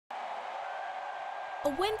A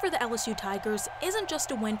win for the LSU Tigers isn't just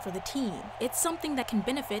a win for the team, it's something that can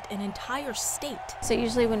benefit an entire state. So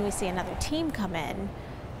usually when we see another team come in,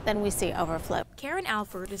 then we see overflow. Karen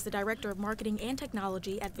Alford is the Director of Marketing and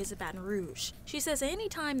Technology at Visit Baton Rouge. She says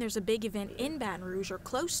anytime there's a big event in Baton Rouge or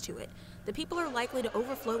close to it, the people are likely to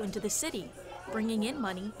overflow into the city, bringing in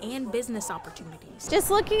money and business opportunities.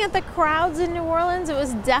 Just looking at the crowds in New Orleans, it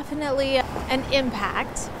was definitely an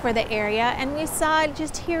impact for the area, and we saw it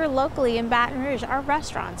just here locally in Baton Rouge. Our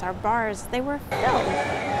restaurants, our bars, they were filled.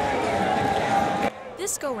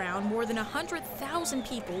 This go-round, more than 100,000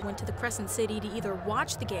 people went to the Crescent City to either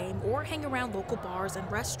watch the game or hang around local bars and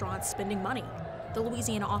restaurants spending money. The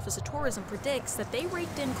Louisiana Office of Tourism predicts that they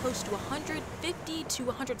raked in close to $150 to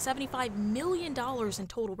 $175 million in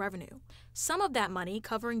total revenue. Some of that money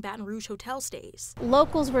covering Baton Rouge hotel stays.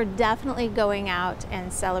 Locals were definitely going out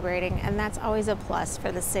and celebrating, and that's always a plus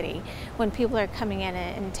for the city when people are coming in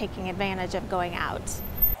and taking advantage of going out.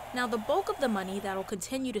 Now, the bulk of the money that'll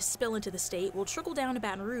continue to spill into the state will trickle down to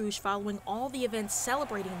Baton Rouge following all the events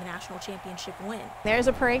celebrating the national championship win. There's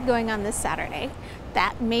a parade going on this Saturday.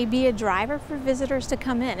 That may be a driver for visitors to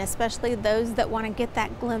come in, especially those that want to get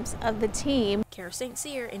that glimpse of the team. Kara St.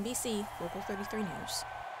 Cyr, NBC, Local 33 News.